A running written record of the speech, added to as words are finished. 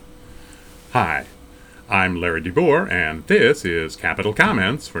Hi, I'm Larry DeBoer, and this is Capital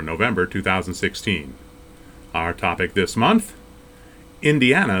Comments for November 2016. Our topic this month,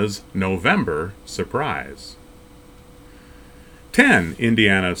 Indiana's November Surprise. 10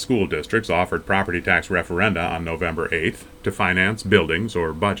 Indiana school districts offered property tax referenda on November 8th to finance buildings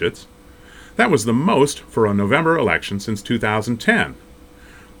or budgets. That was the most for a November election since 2010.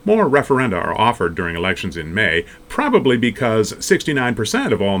 More referenda are offered during elections in May, probably because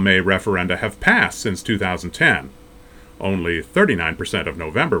 69% of all May referenda have passed since 2010. Only 39% of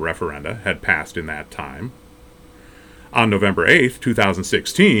November referenda had passed in that time. On November 8,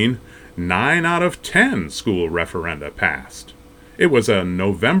 2016, 9 out of 10 school referenda passed. It was a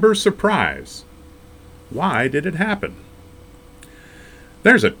November surprise. Why did it happen?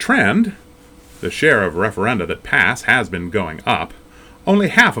 There's a trend. The share of referenda that pass has been going up. Only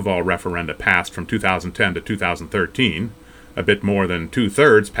half of all referenda passed from 2010 to 2013. A bit more than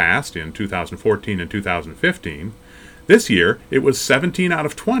two-thirds passed in 2014 and 2015. This year, it was 17 out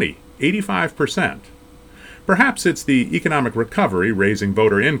of 20, 85%. Perhaps it's the economic recovery raising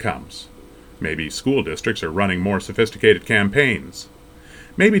voter incomes. Maybe school districts are running more sophisticated campaigns.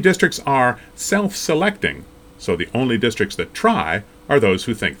 Maybe districts are self-selecting, so the only districts that try are those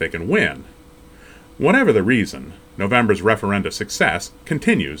who think they can win. Whatever the reason, November's referenda success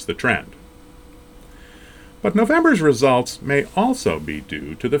continues the trend. But November's results may also be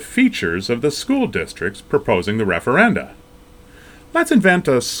due to the features of the school districts proposing the referenda. Let's invent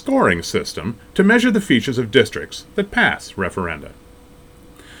a scoring system to measure the features of districts that pass referenda.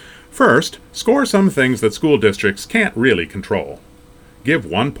 First, score some things that school districts can't really control. Give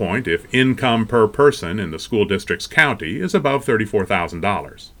 1 point if income per person in the school district's county is above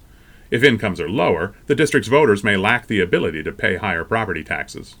 $34,000. If incomes are lower, the district's voters may lack the ability to pay higher property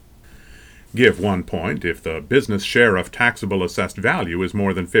taxes. Give 1 point if the business share of taxable assessed value is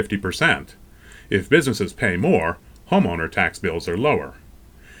more than 50%. If businesses pay more, homeowner tax bills are lower.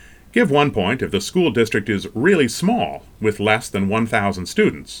 Give 1 point if the school district is really small, with less than 1,000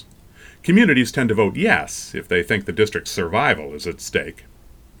 students. Communities tend to vote yes if they think the district's survival is at stake.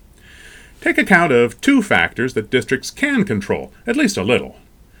 Take account of 2 factors that districts can control, at least a little.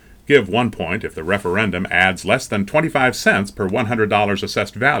 Give 1 point if the referendum adds less than 25 cents per $100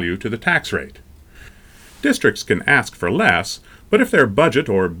 assessed value to the tax rate. Districts can ask for less, but if their budget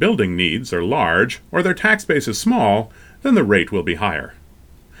or building needs are large or their tax base is small, then the rate will be higher.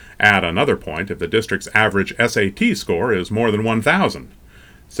 Add another point if the district's average SAT score is more than 1,000.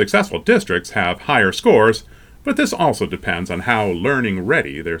 Successful districts have higher scores, but this also depends on how learning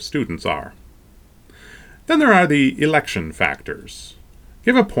ready their students are. Then there are the election factors.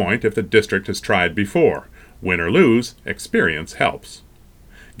 Give a point if the district has tried before. Win or lose, experience helps.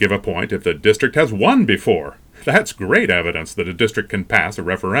 Give a point if the district has won before. That's great evidence that a district can pass a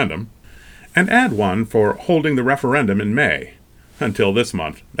referendum. And add 1 for holding the referendum in May. Until this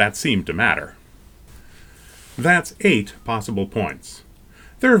month, that seemed to matter. That's 8 possible points.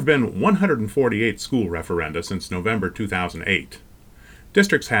 There have been 148 school referenda since November 2008.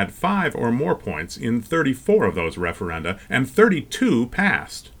 Districts had 5 or more points in 34 of those referenda, and 32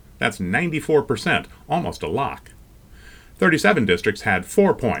 passed. That's 94%, almost a lock. 37 districts had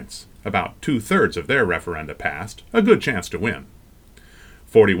 4 points. About two-thirds of their referenda passed, a good chance to win.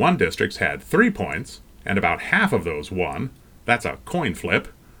 41 districts had 3 points, and about half of those won. That's a coin flip.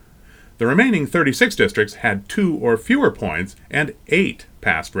 The remaining 36 districts had 2 or fewer points, and 8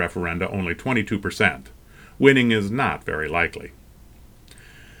 passed referenda, only 22%. Winning is not very likely.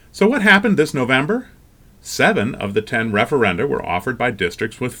 So what happened this November? 7 of the 10 referenda were offered by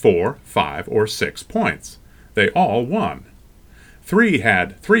districts with 4, 5, or 6 points. They all won. 3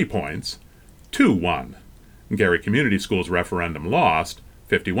 had 3 points. 2 won. Gary Community Schools referendum lost,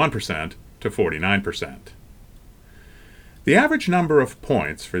 51% to 49%. The average number of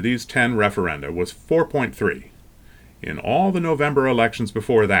points for these 10 referenda was 4.3. In all the November elections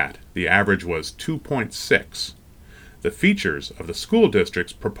before that, the average was 2.6. The features of the school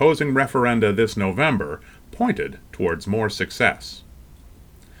districts proposing referenda this November pointed towards more success.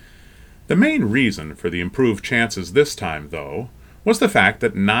 The main reason for the improved chances this time, though, was the fact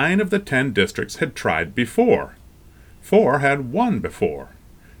that 9 of the 10 districts had tried before. 4 had won before.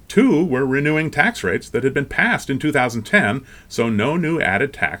 2 were renewing tax rates that had been passed in 2010, so no new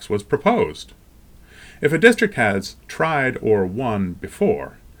added tax was proposed. If a district has tried or won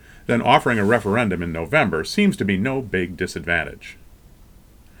before, then offering a referendum in November seems to be no big disadvantage.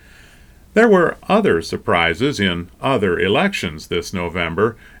 There were other surprises in other elections this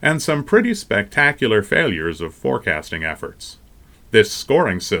November, and some pretty spectacular failures of forecasting efforts. This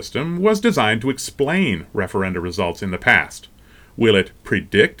scoring system was designed to explain referenda results in the past. Will it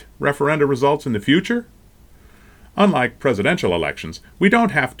predict referenda results in the future? Unlike presidential elections, we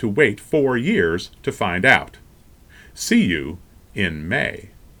don't have to wait 4 years to find out. See you in May.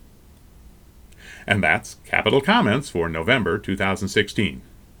 And that's Capital Comments for November 2016.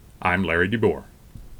 I'm Larry DeBoer.